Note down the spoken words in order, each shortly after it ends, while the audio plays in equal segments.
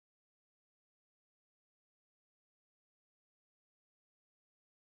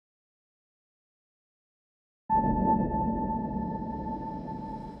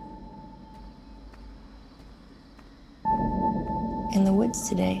in the woods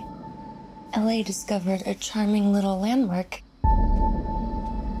today. LA discovered a charming little landmark.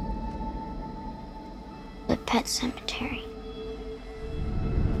 The pet cemetery.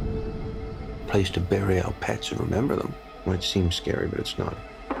 Place to bury our pets and remember them. Might seem scary, but it's not.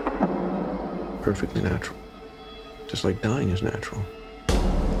 Perfectly natural. Just like dying is natural.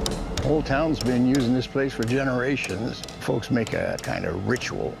 The whole town's been using this place for generations. Folks make a kind of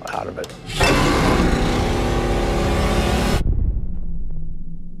ritual out of it.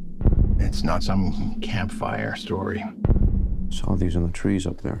 It's not some campfire story. Saw these on the trees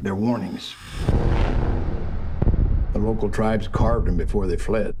up there. They're warnings. The local tribes carved them before they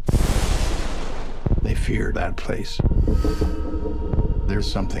fled. They feared that place. There's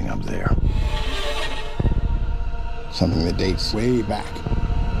something up there. Something that dates way back.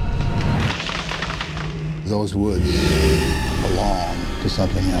 Those woods belong to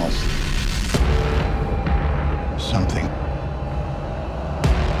something else. Something.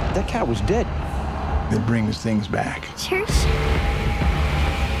 That cat was dead. That brings things back. Cheers.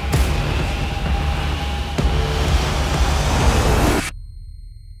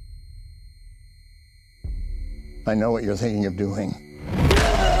 I know what you're thinking of doing.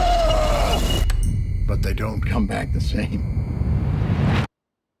 But they don't come back the same.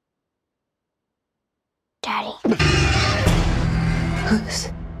 Daddy.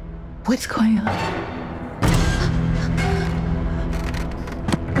 What's going on?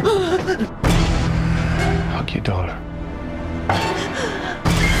 Hug your daughter.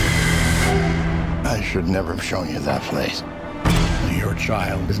 I should never have shown you that place. Your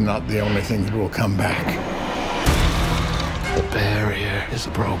child is not the only thing that will come back. The barrier is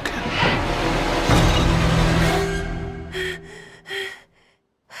broken.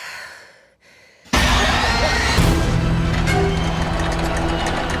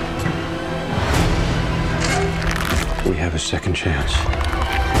 We have a second chance.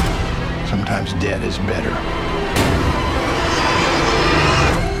 Sometimes dead is better.